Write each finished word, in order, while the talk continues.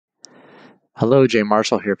Hello, Jay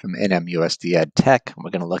Marshall here from NMUSD Ed Tech.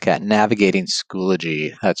 We're going to look at navigating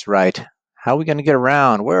Schoology. That's right. How are we going to get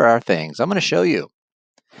around? Where are things? I'm going to show you.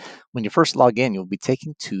 When you first log in, you'll be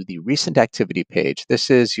taken to the recent activity page.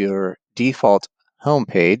 This is your default home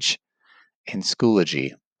page in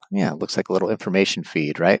Schoology. Yeah, it looks like a little information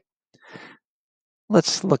feed, right?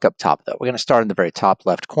 Let's look up top though. We're going to start in the very top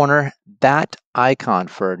left corner. That icon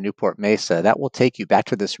for Newport Mesa, that will take you back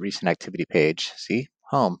to this recent activity page. See?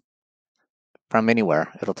 Home. From anywhere,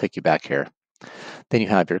 it'll take you back here. Then you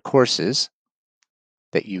have your courses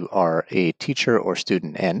that you are a teacher or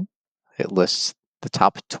student in. It lists the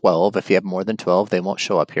top 12. If you have more than 12, they won't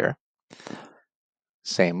show up here.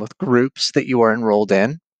 Same with groups that you are enrolled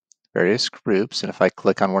in, various groups. And if I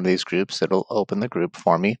click on one of these groups, it'll open the group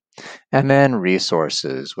for me. And then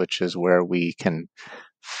resources, which is where we can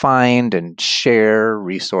find and share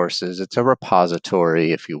resources. It's a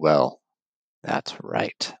repository, if you will. That's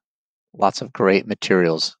right. Lots of great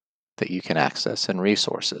materials that you can access and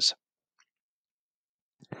resources.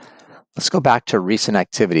 Let's go back to recent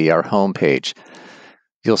activity, our home page.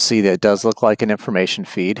 You'll see that it does look like an information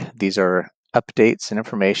feed. These are updates and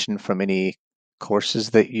information from any courses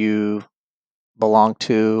that you belong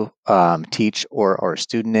to, teach, or are a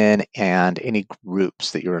student in, and any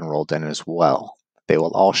groups that you're enrolled in as well. They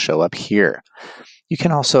will all show up here. You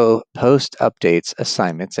can also post updates,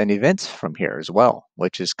 assignments, and events from here as well,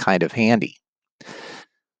 which is kind of handy.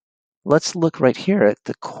 Let's look right here at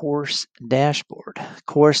the course dashboard.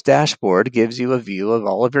 Course dashboard gives you a view of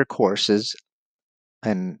all of your courses,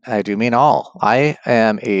 and I do mean all. I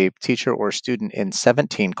am a teacher or student in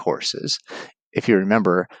 17 courses. If you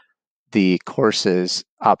remember, the courses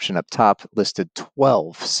option up top listed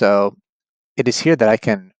 12. So it is here that I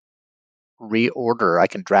can reorder. I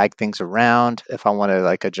can drag things around. If I want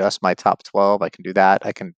to adjust my top 12, I can do that.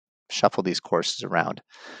 I can shuffle these courses around.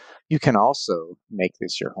 You can also make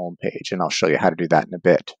this your home page, and I'll show you how to do that in a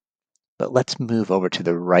bit. But let's move over to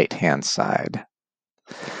the right-hand side.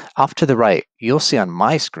 Off to the right, you'll see on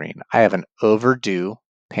my screen, I have an overdue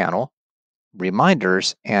panel,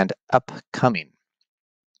 reminders, and upcoming.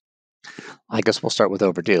 I guess we'll start with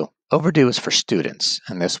overdue. Overdue is for students,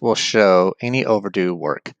 and this will show any overdue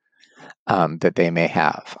work that they may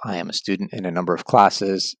have. I am a student in a number of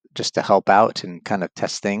classes just to help out and kind of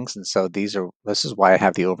test things, and so this is why I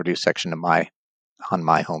have the overdue section on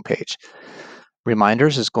my homepage.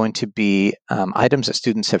 Reminders is going to be items that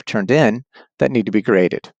students have turned in that need to be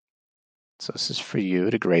graded. So this is for you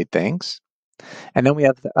to grade things. And then we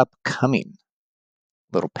have the upcoming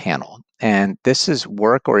little panel, and this is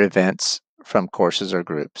work or events from courses or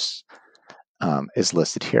groups is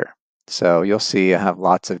listed here. So you'll see I have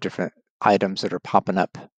lots of different items that are popping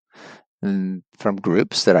up from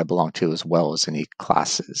groups that I belong to, as well as any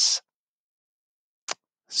classes.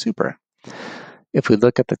 Super. If we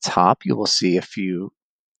look at the top, you will see a few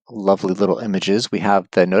lovely little images. We have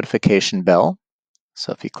the notification bell.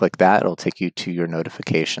 So if you click that, it'll take you to your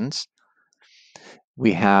notifications.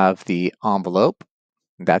 We have the envelope.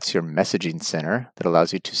 That's your messaging center that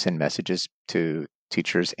allows you to send messages to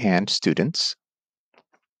teachers and students.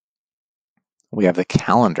 We have the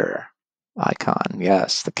calendar icon.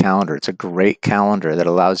 Yes, the calendar. It's a great calendar that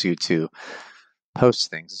allows you to post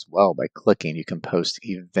things as well by clicking. You can post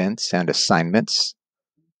events and assignments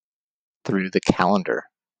through the calendar.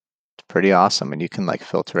 It's pretty awesome, and you can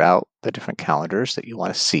filter out the different calendars that you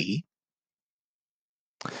want to see.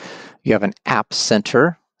 You have an app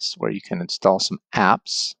center where you can install some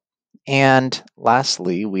apps. And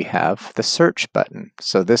lastly, we have the search button.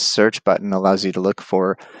 So this search button allows you to look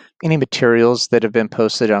for any materials that have been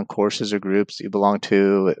posted on courses or groups that you belong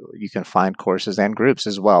to. You can find courses and groups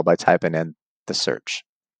as well by typing in the search.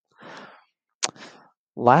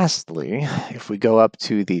 Lastly, if we go up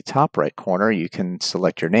to the top right corner, you can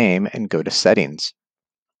select your name and go to settings.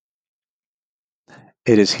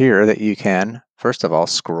 It is here that you can, first of all,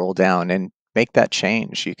 scroll down and make that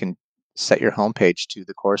change. You can set your homepage to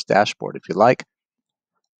the course dashboard if you like.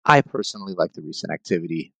 I personally like the recent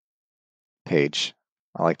activity page.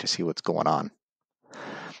 I like to see what's going on.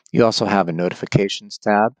 You also have a notifications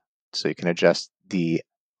tab, so you can adjust the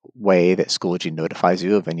way that Schoology notifies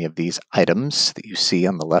you of any of these items that you see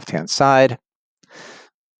on the left-hand side.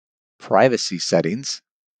 Privacy settings,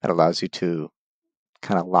 that allows you to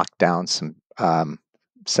kind of lock down some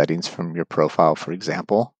settings from your profile, for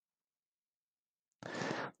example.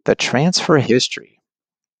 The transfer history.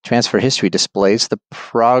 Transfer history displays the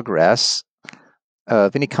progress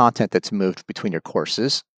of any content that's moved between your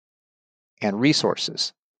courses and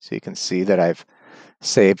resources. So you can see that I've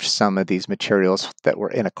saved some of these materials that were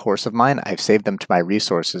in a course of mine. I've saved them to my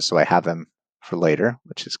resources so I have them for later,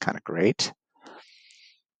 which is kind of great.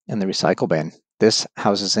 in the recycle bin. This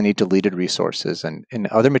houses any deleted resources and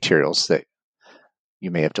other materials that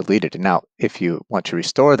you may have deleted. And now, if you want to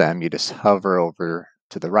restore them, you just hover over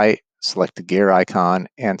to the right, select the gear icon,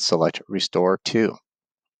 and select Restore To.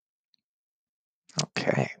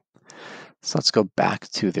 Okay, so let's go back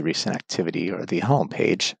to the recent activity or the home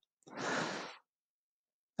page.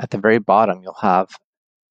 At the very bottom, you'll have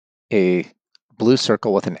a blue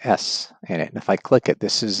circle with an S in it. And if I click it,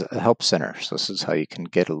 this is a help center. So this is how you can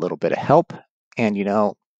get a little bit of help. And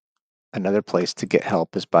another place to get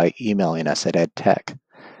help is by emailing us at edtech@nmusd.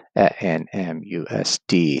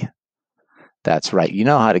 That's right. You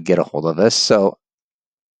know how to get a hold of us. So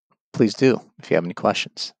please do if you have any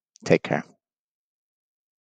questions. Take care.